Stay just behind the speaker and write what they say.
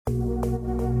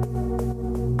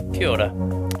Kia ora.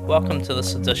 Welcome to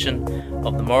this edition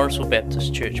of the Morrisville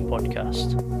Baptist Church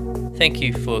podcast. Thank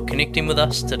you for connecting with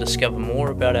us to discover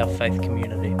more about our faith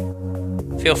community.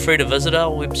 Feel free to visit our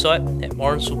website at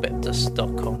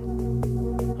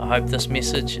morrisvillebaptist.com. I hope this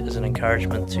message is an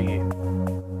encouragement to you.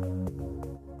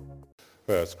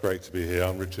 Well, it's great to be here.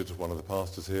 I'm Richard, one of the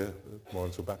pastors here at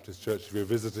Morrisville Baptist Church. If you're a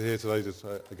visitor here today, just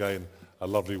again, a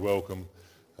lovely welcome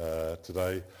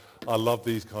today. I love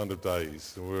these kind of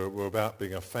days. We're about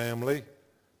being a family,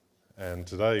 and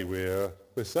today we're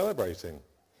celebrating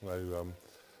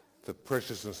the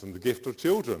preciousness and the gift of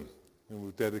children,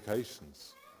 with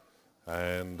dedications,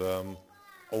 and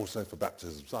also for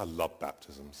baptisms. I love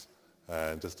baptisms,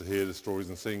 and just to hear the stories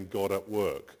and seeing God at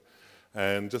work.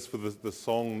 And just for the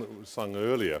song that was sung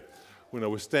earlier,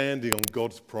 we're standing on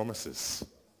God's promises,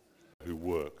 who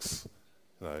works,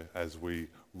 as we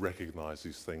recognize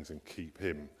these things and keep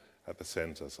him at the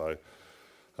center. So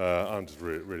I'm just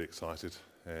really, really excited.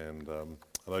 And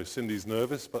I know Cindy's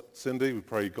nervous, but Cindy, we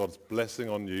pray God's blessing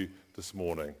on you this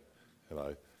morning.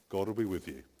 God will be with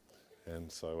you.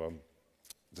 And so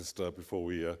just before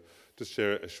we just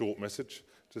share a short message,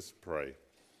 just pray.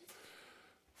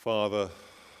 Father,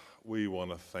 we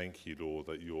want to thank you, Lord,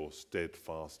 that your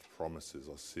steadfast promises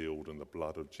are sealed in the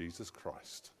blood of Jesus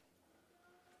Christ.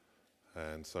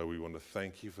 And so we want to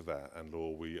thank you for that. And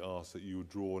Lord, we ask that you would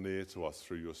draw near to us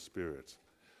through your Spirit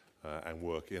and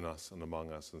work in us and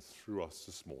among us and through us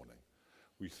this morning.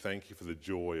 We thank you for the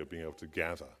joy of being able to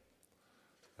gather.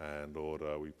 And Lord,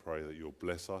 we pray that you'll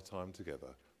bless our time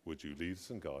together. Would you lead us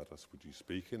and guide us? Would you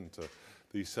speak into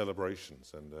these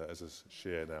celebrations? And as I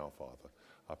share now, Father,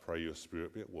 I pray your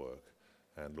Spirit be at work.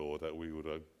 And Lord, that we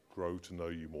would grow to know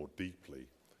you more deeply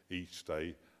each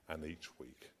day and each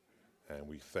week. And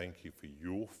we thank you for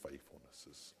your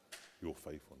faithfulness.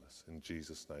 In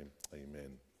Jesus' name,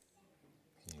 amen.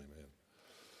 Amen.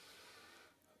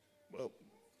 Well,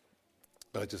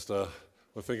 I just we're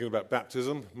thinking about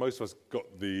baptism. Most of us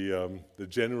got the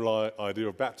general idea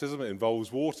of baptism. It involves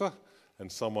water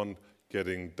and someone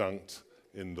getting dunked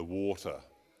in the water.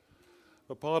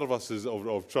 But part of us is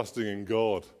of trusting in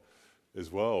God as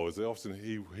well, is that often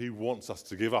he wants us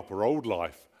to give up our old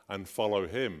life and follow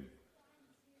him.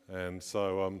 And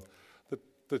so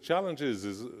the challenge is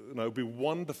it would be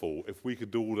wonderful if we could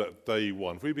do all that day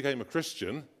one. If we became a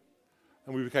Christian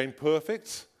and we became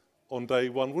perfect on day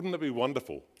one, wouldn't it be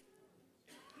wonderful?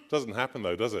 Doesn't happen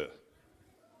though, does it?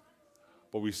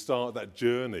 But we start that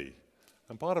journey.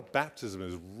 And part of baptism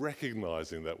is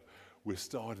recognizing that we're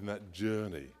starting that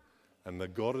journey and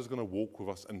that God is going to walk with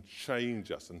us and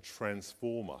change us and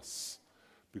transform us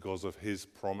because of his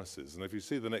promises. And if you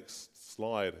see the next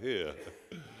slide here,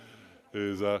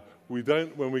 is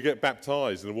when we get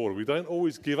baptized in the water, we don't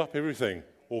always give up everything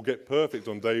or get perfect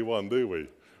on day one, do we?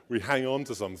 We hang on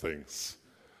to some things.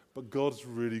 But God's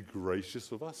really gracious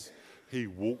with us. He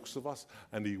walks with us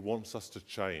and he wants us to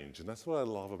change. And that's what I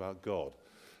love about God.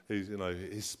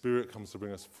 His Spirit comes to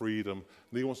bring us freedom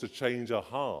and he wants to change our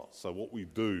hearts. So what we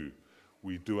do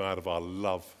out of our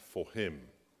love for him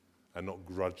and not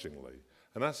grudgingly.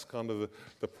 And that's kind of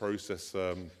the process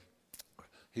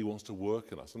he wants to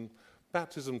work in us. And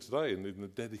baptism today and the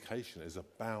dedication is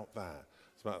about that.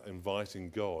 It's about inviting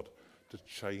God to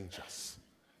change us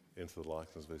into the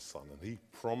likeness of his Son. And he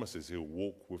promises he'll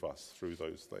walk with us through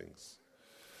those things.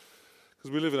 Because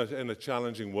we live in a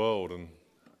challenging world, and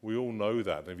we all know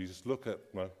that. And if you just look at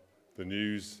the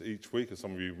news each week, and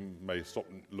some of you may stop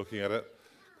looking at it,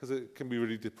 because it can be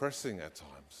really depressing at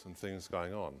times and things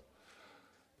going on.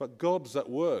 But God's at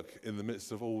work in the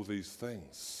midst of all these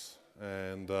things.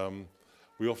 And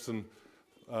we often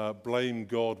blame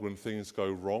God when things go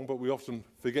wrong, but we often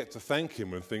forget to thank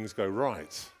him when things go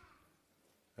right.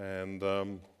 And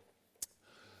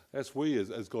as we,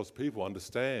 as God's people,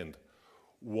 understand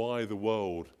why the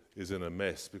world is in a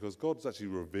mess, because God's actually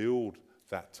revealed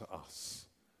that to us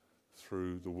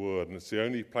through the Word. And it's the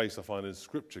only place I find in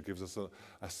Scripture gives us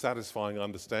a satisfying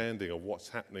understanding of what's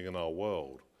happening in our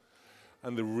world.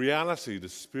 And the reality, the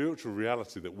spiritual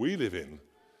reality that we live in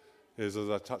is, as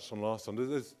I touched on last time,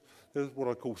 there's what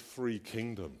I call three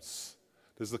kingdoms.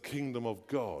 There's the kingdom of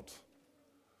God,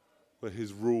 where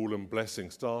his rule and blessing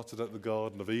started at the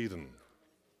Garden of Eden.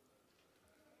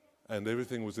 And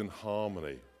everything was in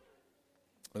harmony.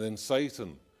 And then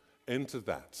Satan entered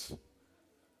that.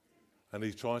 And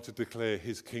he tried to declare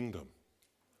his kingdom.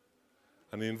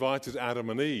 And he invited Adam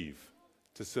and Eve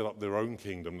to set up their own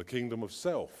kingdom, the kingdom of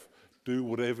self. Do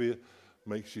whatever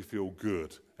makes you feel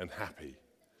good and happy.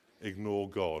 Ignore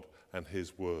God and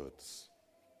his words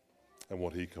and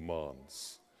what he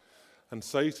commands. And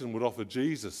Satan would offer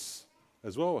Jesus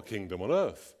as well a kingdom on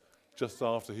earth just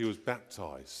after he was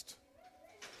baptized.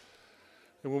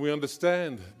 And when we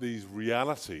understand these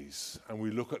realities and we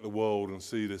look at the world and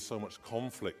see there's so much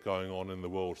conflict going on in the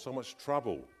world, so much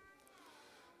trouble,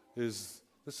 this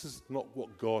is not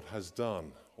what God has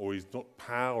done, or he's not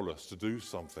powerless to do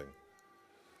something.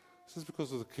 This is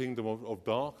because of the kingdom of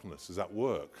darkness is at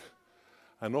work.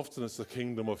 And often it's the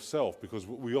kingdom of self, because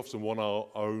we often want our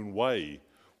own way,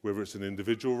 whether it's in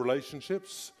individual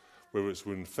relationships, whether it's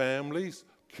within families,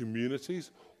 communities,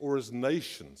 or as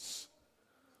nations.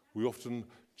 We often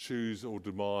choose or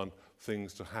demand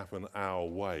things to happen our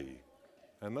way,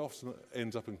 and that often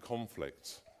ends up in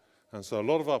conflict. And so a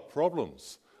lot of our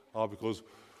problems are because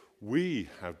we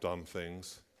have done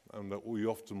things and that we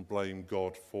often blame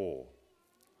God for.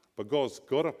 But God's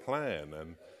got a plan,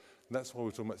 and that's why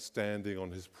we're talking about standing on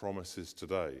his promises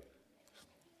today.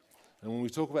 And when we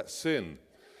talk about sin,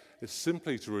 it's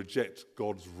simply to reject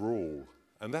God's rule.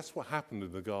 And that's what happened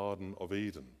in the Garden of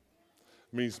Eden.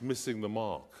 It means missing the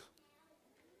mark,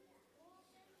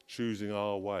 choosing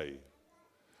our way.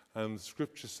 And the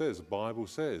scripture says, the Bible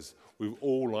says, we've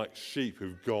all like sheep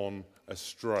who've gone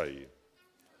astray.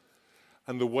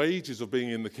 And the wages of being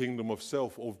in the kingdom of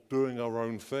self, of doing our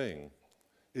own thing,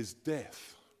 is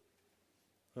death.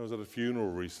 I was at a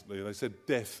funeral recently and they said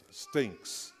death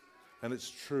stinks. And it's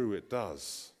true, it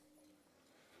does.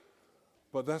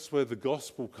 But that's where the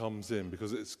gospel comes in,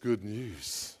 because it's good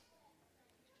news.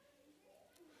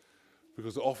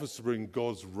 Because it offers to bring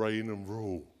God's reign and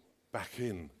rule back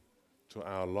in to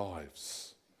our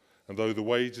lives. And though the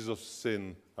wages of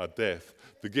sin are death,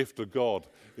 the gift of God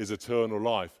is eternal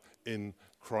life in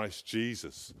Christ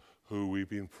Jesus, who we've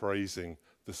been praising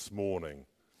this morning.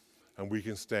 And we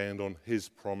can stand on his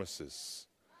promises.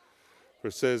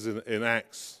 It says in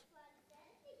Acts,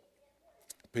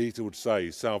 Peter would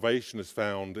say, salvation is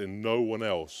found in no one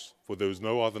else, for there is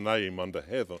no other name under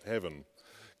heaven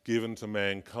given to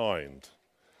mankind,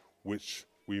 which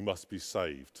we must be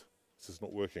saved. This is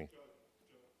not working.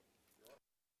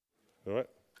 All right?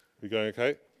 You going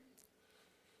okay?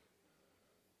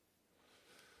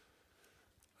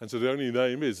 And so the only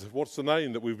name is, what's the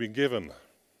name that we've been given?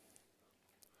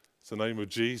 It's the name of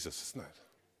Jesus, isn't it?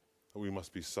 That we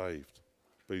must be saved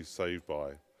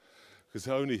by. Because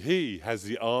only he has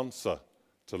the answer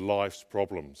to life's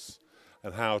problems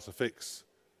and how to fix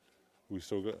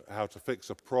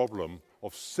a problem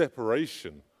of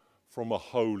separation from a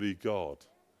holy God.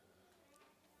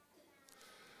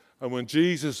 And when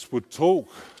Jesus would talk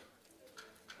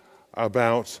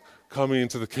about coming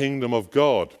into the kingdom of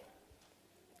God,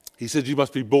 he said you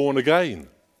must be born again,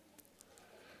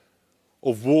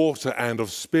 of water and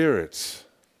of spirit.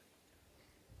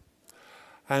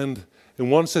 And in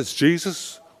one sense,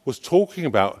 Jesus was talking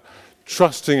about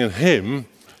trusting in him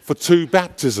for two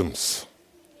baptisms.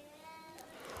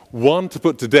 One to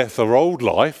put to death our old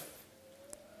life,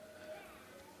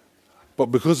 but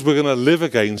because we're going to live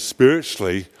again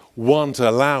spiritually, one to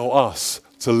allow us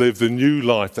to live the new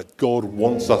life that God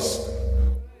wants us.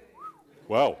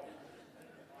 Wow.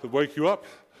 Did it wake you up?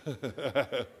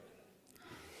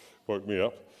 Woke me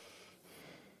up.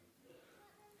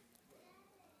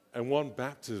 And one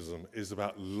baptism is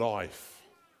about life.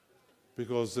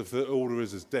 Because if the order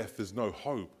is death, there's no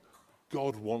hope.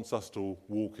 God wants us to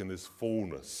walk in his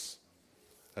fullness.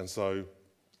 And so,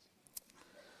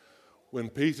 when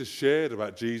Peter shared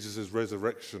about Jesus'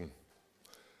 resurrection,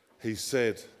 he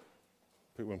said,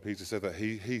 when Peter said that,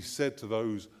 he said to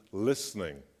those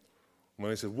listening, when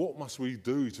they said, what must we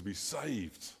do to be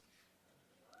saved?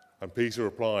 And Peter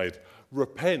replied,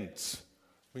 repent.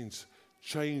 Means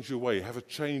change your way, have a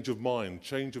change of mind,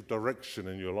 change of direction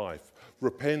in your life.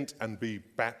 Repent and be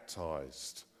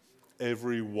baptized,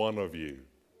 every one of you,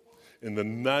 in the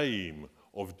name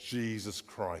of Jesus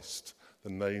Christ, the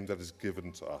name that is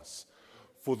given to us,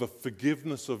 for the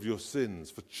forgiveness of your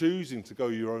sins, for choosing to go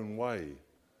your own way.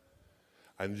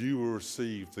 And you will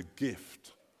receive the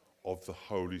gift of the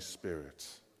Holy Spirit.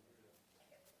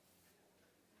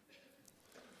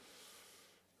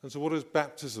 And so what is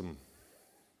baptism?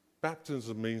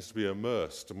 Baptism means to be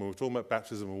immersed. And when we're talking about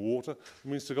baptism in water, it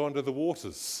means to go under the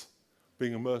waters,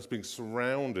 being immersed, being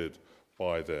surrounded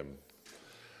by them.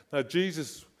 Now,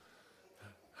 Jesus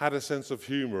had a sense of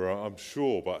humor, I'm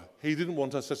sure, but he didn't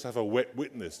want us just to have a wet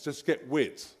witness, just get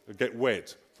wet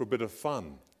for a bit of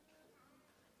fun.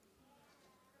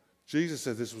 Jesus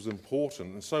said this was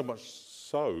important, and so much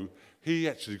so, he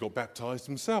actually got baptized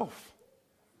himself.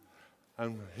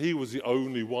 And he was the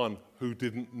only one who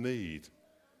didn't need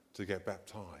to get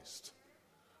baptized.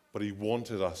 But he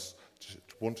wanted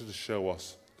to show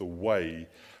us the way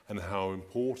and how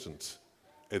important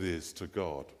it is to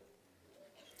God.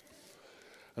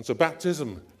 And so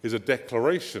baptism is a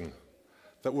declaration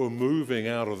that we're moving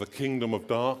out of the kingdom of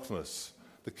darkness,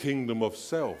 the kingdom of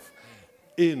self,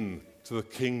 into the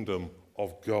kingdom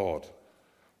of God,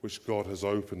 which God has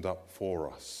opened up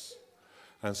for us.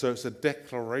 And so it's a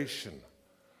declaration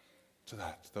to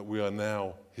that we are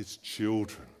now his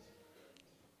children.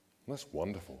 And that's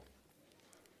wonderful.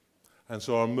 And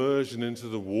so our immersion into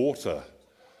the water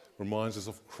reminds us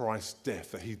of Christ's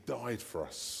death, that he died for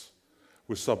us.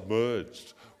 We're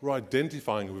submerged. We're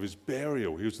identifying with his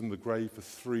burial. He was in the grave for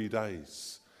 3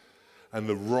 days. And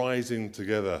the rising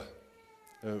together,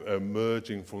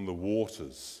 emerging from the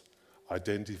waters,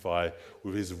 identify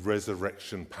with his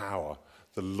resurrection power.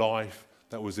 The life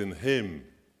that was in him,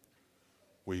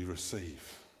 we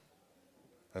receive.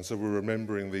 And so we're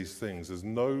remembering these things. There's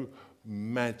no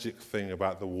magic thing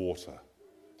about the water.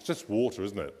 It's just water,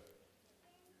 isn't it?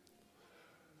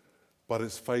 But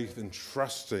it's faith in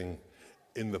trusting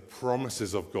in the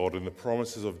promises of God, in the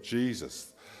promises of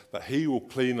Jesus, that he will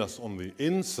clean us on the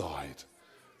inside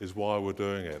is why we're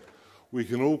doing it. We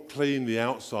can all clean the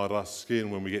outside of our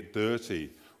skin when we get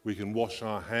dirty. We can wash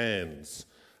our hands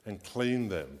and clean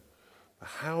them. But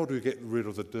how do we get rid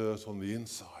of the dirt on the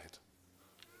inside?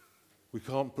 We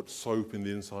can't put soap in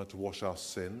the inside to wash our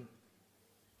sin.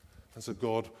 And so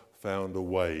God found a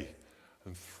way,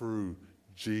 and through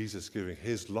Jesus giving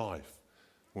his life,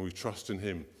 when we trust in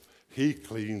him, he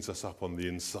cleans us up on the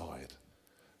inside.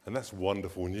 And that's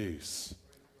wonderful news.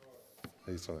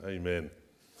 Amen.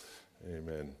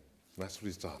 Amen. That's what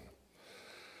he's done.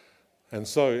 And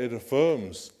so it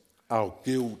affirms our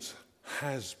guilt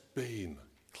has been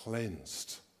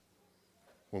cleansed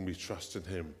when we trust in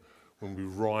him, when we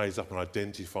rise up and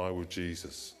identify with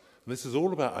Jesus. And this is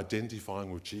all about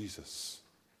identifying with Jesus,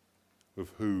 with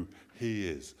who he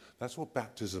is. That's what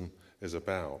baptism is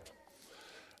about.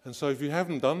 And so if you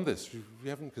haven't done this, if you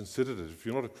haven't considered it, if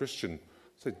you're not a Christian,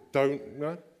 say don't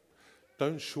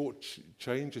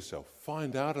shortchange yourself.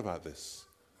 Find out about this.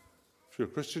 If you're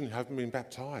a Christian, you haven't been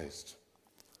baptized,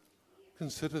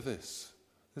 consider this.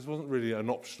 This wasn't really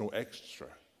an optional extra.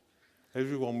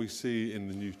 Everyone we see in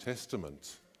the New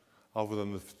Testament, other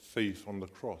than the thief on the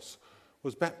cross,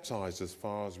 was baptized as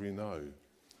far as we know.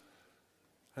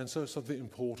 And so it's something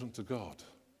important to God.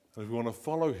 And if we want to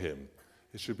follow him,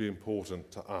 it should be important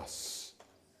to us.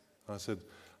 I said,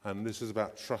 and this is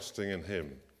about trusting in him.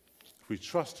 If we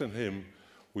trust in him,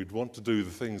 we'd want to do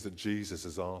the things that Jesus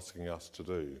is asking us to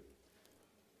do.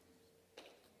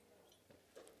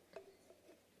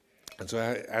 And so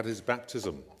at his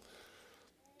baptism,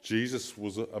 Jesus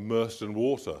was immersed in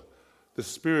water. The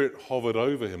Spirit hovered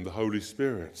over him, the Holy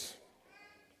Spirit.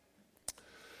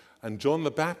 And John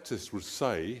the Baptist would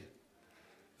say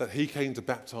that he came to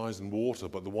baptize in water,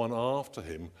 but the one after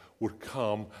him would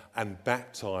come and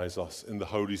baptize us in the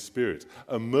Holy Spirit,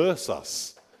 immerse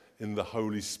us in the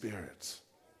Holy Spirit.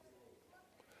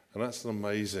 And that's an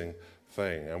amazing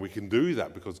thing. And we can do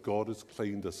that because God has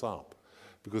cleaned us up.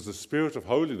 Because the Spirit of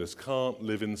holiness can't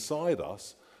live inside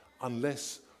us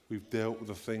unless we've dealt with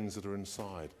the things that are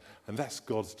inside. And that's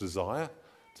God's desire,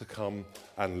 to come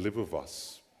and live with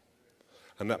us.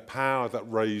 And that power that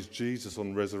raised Jesus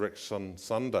on Resurrection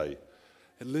Sunday,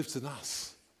 it lives in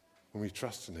us when we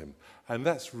trust in him. And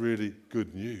that's really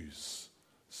good news.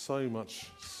 So much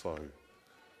so.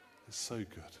 It's so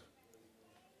good.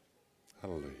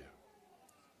 Hallelujah.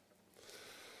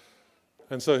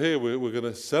 And so here we're going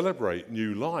to celebrate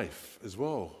new life as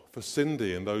well for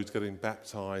Cindy and those getting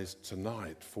baptized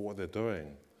tonight for what they're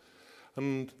doing.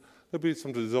 And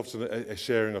there's often a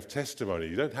sharing of testimony.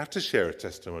 You don't have to share a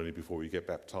testimony before you get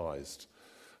baptized.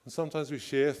 And sometimes we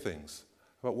share things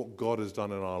about what God has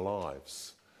done in our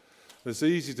lives. And it's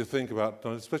easy to think about,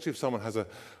 especially if someone has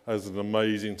an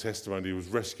amazing testimony, he was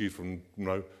rescued from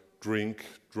drink,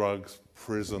 drugs,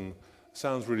 prison. It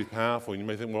sounds really powerful. And you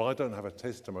may think, well, I don't have a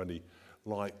testimony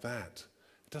like that.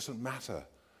 It doesn't matter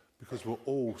because we're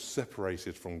all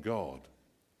separated from God.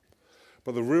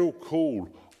 But the real call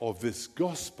of this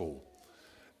gospel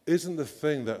isn't the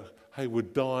thing that, hey, we're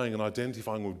dying and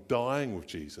identifying with dying with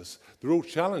Jesus. The real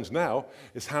challenge now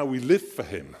is how we live for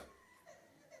him.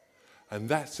 And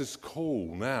that's his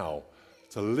call now,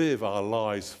 to live our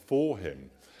lives for him.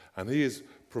 And he has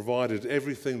provided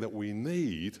everything that we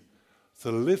need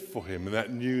to live for him in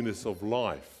that newness of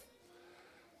life.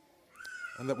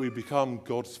 And that we become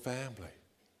God's family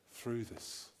through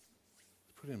this.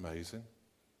 It's pretty amazing.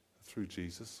 Through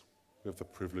Jesus, we have the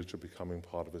privilege of becoming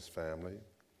part of his family.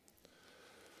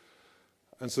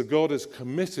 And so God is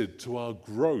committed to our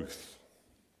growth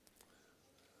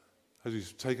as we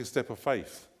take a step of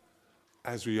faith,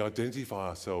 as we identify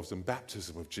ourselves in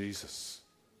baptism of Jesus.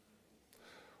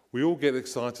 We all get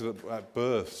excited at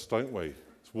births, don't we?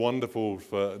 It's wonderful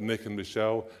for Nick and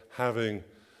Michelle having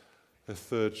a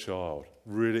third child.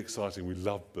 Really exciting. We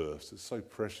love births. It's so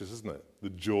precious, isn't it?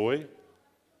 The joy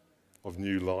of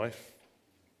new life.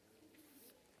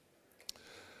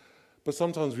 But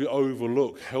sometimes we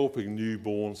overlook helping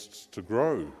newborns to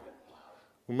grow.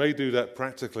 We may do that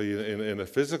practically in a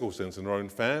physical sense in our own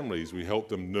families. We help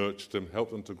them, nurture them,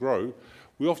 help them to grow.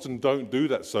 We often don't do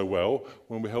that so well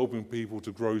when we're helping people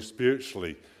to grow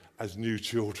spiritually as new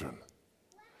children.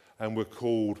 And we're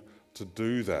called to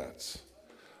do that.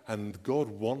 And God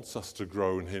wants us to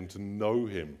grow in him, to know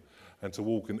him, and to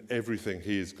walk in everything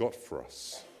he has got for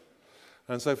us.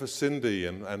 And so for Cindy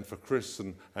and for Chris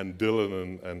and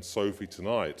Dylan and Sophie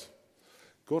tonight,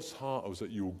 God's heart was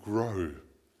that you'll grow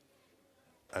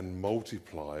and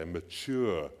multiply and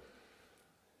mature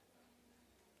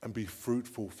and be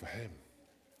fruitful for him.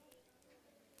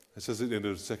 It says at the end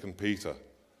of 2 Peter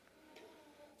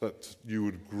that you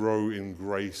would grow in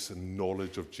grace and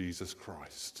knowledge of Jesus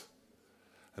Christ.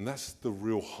 And that's the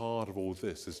real heart of all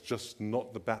this. It's just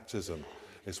not the baptism.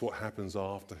 It's what happens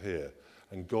after here.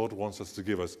 And God wants us to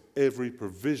give us every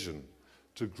provision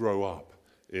to grow up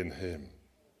in him.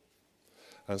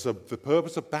 And so the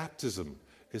purpose of baptism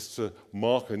is to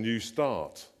mark a new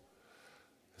start.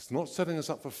 It's not setting us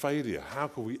up for failure. How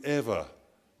could we ever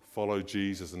follow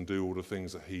Jesus and do all the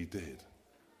things that he did?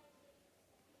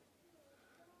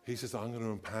 He says, I'm going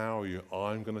to empower you.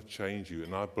 I'm going to change you.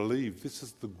 And I believe this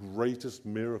is the greatest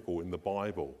miracle in the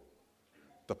Bible,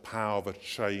 the power of a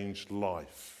changed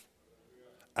life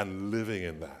and living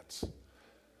in that.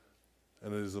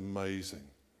 And it is amazing.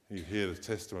 You hear the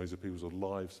testimonies of people's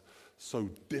lives so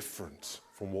different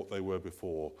from what they were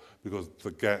before because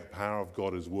the power of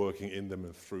God is working in them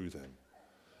and through them.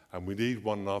 And we need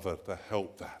one another to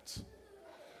help that.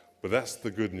 But that's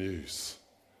the good news.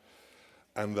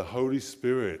 And the Holy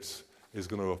Spirit is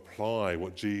going to apply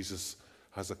what Jesus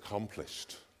has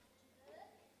accomplished.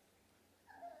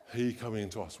 He coming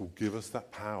into us will give us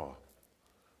that power.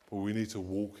 But we need to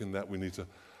walk in that. We need to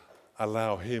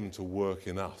allow him to work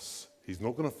in us. He's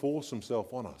not going to force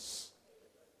himself on us.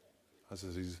 As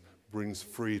he brings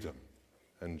freedom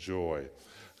and joy.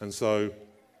 And so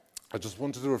I just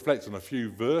wanted to reflect on a few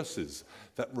verses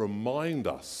that remind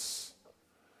us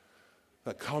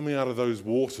that coming out of those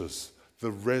waters, the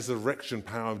resurrection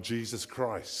power of Jesus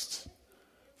Christ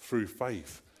through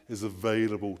faith is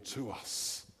available to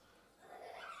us.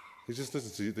 You just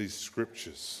listen to these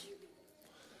scriptures.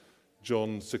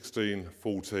 John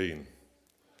 16:14.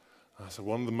 So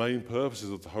one of the main purposes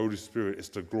of the Holy Spirit is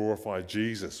to glorify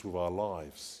Jesus with our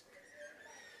lives.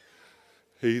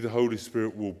 He, the Holy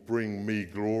Spirit, will bring me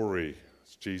glory,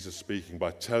 it's Jesus speaking,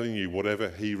 by telling you whatever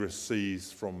he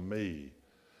receives from me.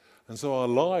 And so our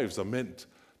lives are meant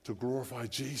to glorify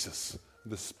Jesus.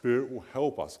 The Spirit will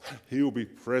help us. He will be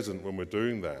present when we're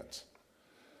doing that.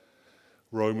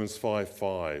 Romans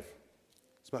 5:5.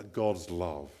 It's about God's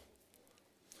love.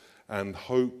 And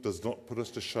hope does not put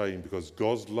us to shame because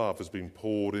God's love has been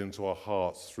poured into our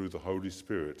hearts through the Holy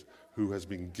Spirit who has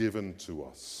been given to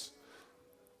us.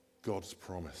 God's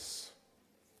promise.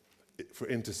 For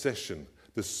intercession,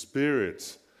 the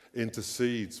Spirit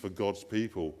intercedes for God's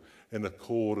people in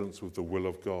accordance with the will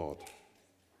of God.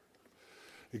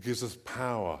 It gives us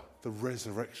power, the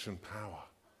resurrection power.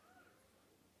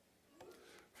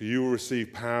 For you will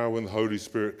receive power when the Holy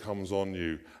Spirit comes on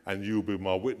you, and you will be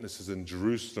my witnesses in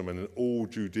Jerusalem and in all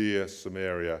Judea,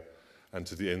 Samaria, and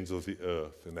to the ends of the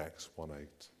earth, in Acts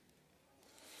 1:8.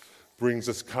 Brings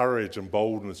us courage and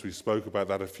boldness. We spoke about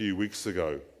that a few weeks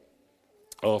ago.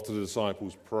 After the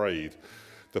disciples prayed,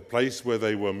 the place where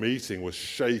they were meeting was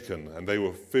shaken, and they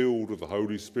were filled with the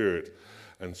Holy Spirit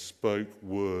and spoke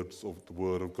words of the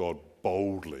word of God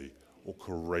boldly or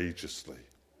courageously.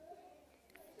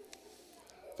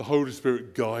 The Holy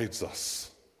Spirit guides us.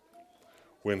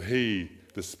 When he,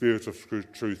 the Spirit of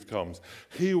truth, comes,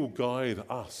 he will guide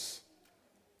us,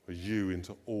 or you,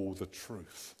 into all the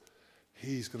truth.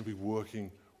 He's going to be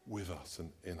working with us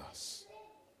and in us.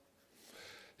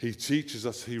 He teaches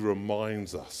us, he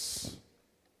reminds us.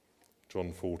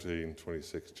 John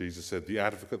 14:26, Jesus said, the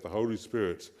Advocate, the Holy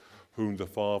Spirit, whom the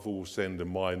Father will send in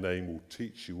my name, will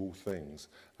teach you all things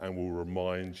and will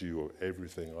remind you of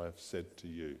everything I have said to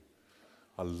you.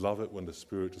 I love it when the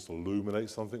Spirit just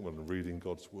illuminates something when I'm reading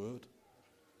God's Word.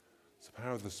 It's the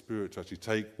power of the Spirit to actually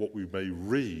take what we may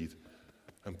read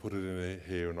and put it in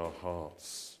here in our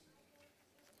hearts.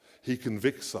 He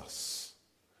convicts us.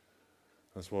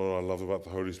 That's what I love about the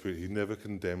Holy Spirit. He never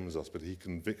condemns us, but he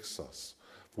convicts us.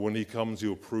 For when he comes,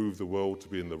 he'll prove the world to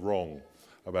be in the wrong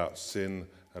about sin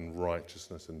and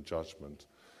righteousness and judgment.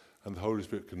 And the Holy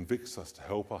Spirit convicts us to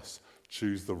help us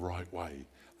choose the right way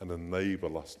and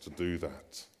enable us to do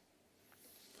that.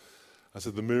 I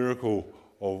said the miracle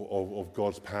of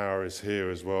God's power is here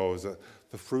as well, is that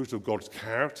the fruit of God's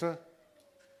character,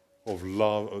 of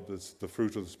love, the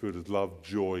fruit of the Spirit is love,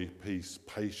 joy, peace,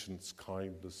 patience,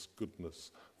 kindness,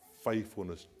 goodness,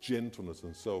 faithfulness, gentleness,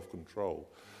 and self-control.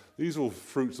 These are all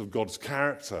fruits of God's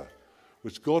character,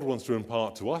 which God wants to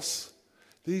impart to us.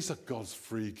 These are God's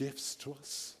free gifts to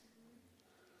us.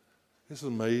 It's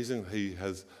amazing He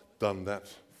has done that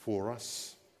for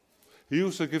us. He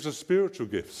also gives us spiritual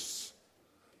gifts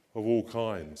of all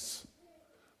kinds,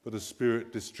 but the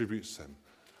Spirit distributes them.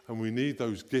 And we need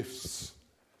those gifts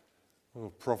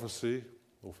of prophecy,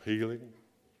 of healing,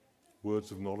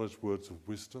 words of knowledge, words of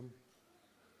wisdom,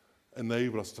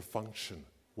 enable us to function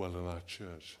well in our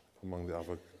church, among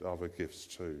the other gifts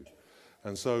too.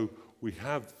 And so we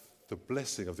have the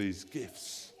blessing of these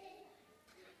gifts.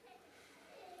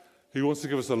 He wants to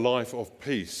give us a life of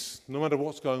peace, no matter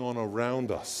what's going on around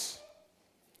us.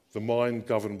 The mind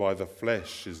governed by the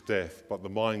flesh is death, but the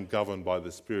mind governed by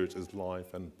the Spirit is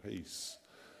life and peace.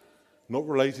 Not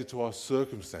related to our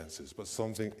circumstances, but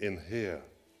something in here.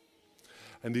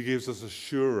 And He gives us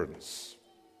assurance.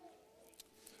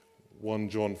 1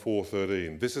 John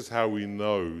 4:13. This is how we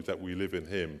know that we live in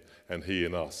Him and He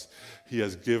in us. He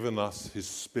has given us His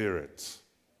Spirit.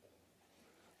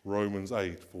 Romans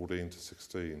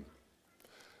 8:14-16.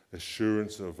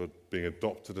 Assurance of being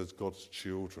adopted as God's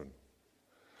children.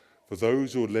 For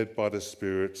those who are led by the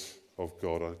Spirit of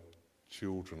God are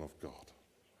children of God.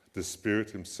 The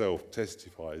Spirit Himself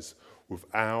testifies with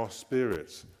our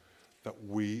spirit that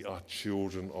we are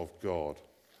children of God.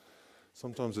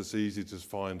 Sometimes it's easy to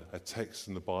find a text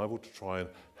in the Bible to try and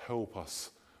help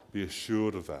us be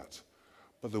assured of that.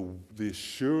 But the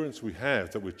assurance we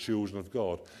have that we're children of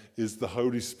God is the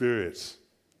Holy Spirit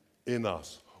in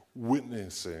us,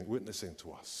 witnessing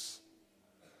to us.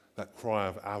 That cry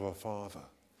of Abba, Father.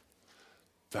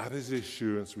 That is the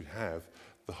assurance we have,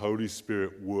 the Holy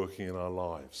Spirit working in our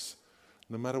lives.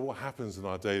 No matter what happens in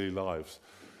our daily lives,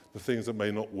 the things that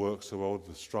may not work so well,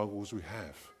 the struggles we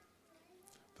have,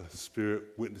 the Spirit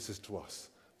witnesses to us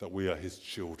that we are His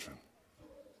children.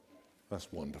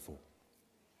 That's wonderful.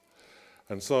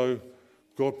 And so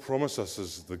God promised us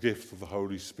as the gift of the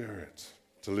Holy Spirit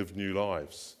to live new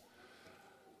lives.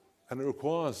 And it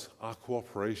requires our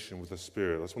cooperation with the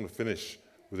Spirit. I just want to finish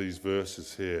with these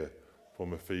verses here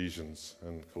from Ephesians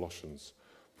and Colossians.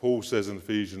 Paul says in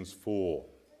Ephesians 4,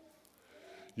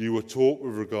 you were taught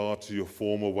with regard to your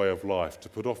former way of life to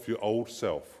put off your old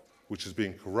self, which has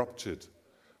been corrupted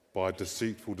by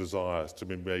deceitful desires, to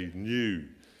be made new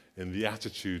in the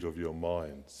attitude of your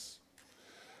minds,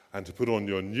 and to put on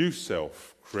your new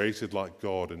self, created like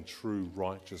God in true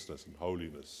righteousness and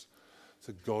holiness.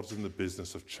 So God's in the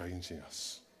business of changing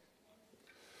us.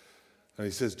 And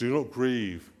He says, do not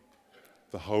grieve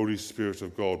the Holy Spirit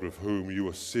of God, with whom you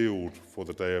are sealed for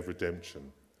the day of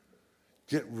redemption.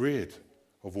 Get rid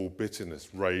of all bitterness,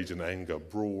 rage and anger,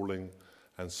 brawling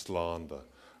and slander,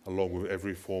 along with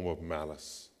every form of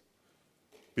malice.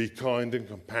 Be kind and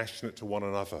compassionate to one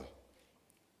another,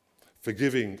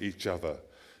 forgiving each other,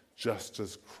 just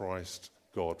as Christ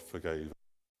God forgave.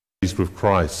 With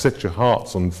Christ, set your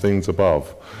hearts on things above,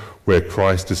 where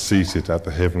Christ is seated at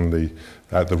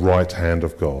the right hand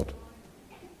of God.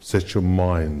 Set your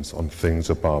minds on things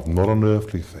above, not on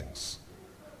earthly things.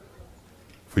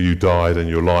 For you died, and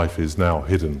your life is now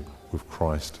hidden with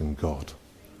Christ in God.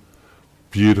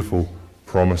 Beautiful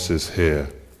promises here.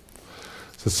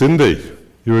 So Cindy,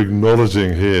 you're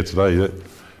acknowledging here today that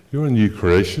you're a new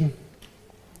creation.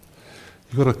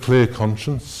 You've got a clear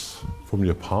conscience from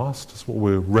your past. That's what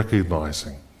we're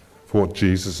recognizing for what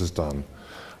Jesus has done.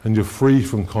 And you're free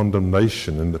from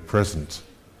condemnation in the present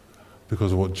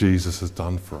because of what Jesus has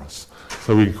done for us.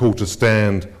 So we're called to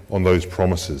stand on those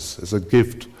promises. It's a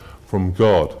gift from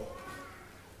God,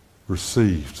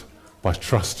 received by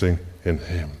trusting in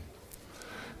Him.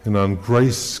 And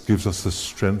grace gives us the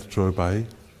strength to obey.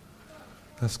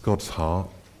 That's God's heart.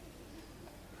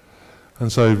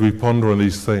 And so as we ponder on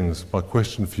these things, my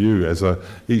question for you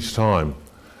each time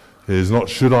is not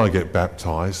should I get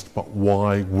baptized, but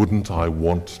why wouldn't I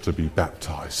want to be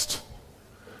baptized?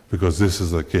 Because this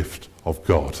is a gift of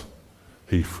God.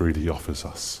 He freely offers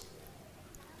us.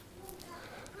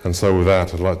 And so with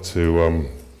that, I'd like to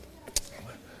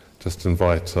just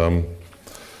invite Tom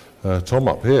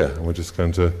up here. And we're just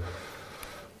going to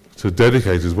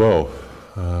dedicate as well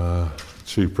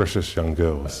 2 precious young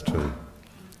girls too.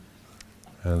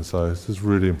 And so this is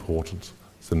really important.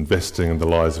 It's investing in the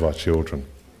lives of our children.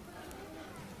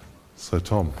 So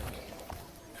Tom.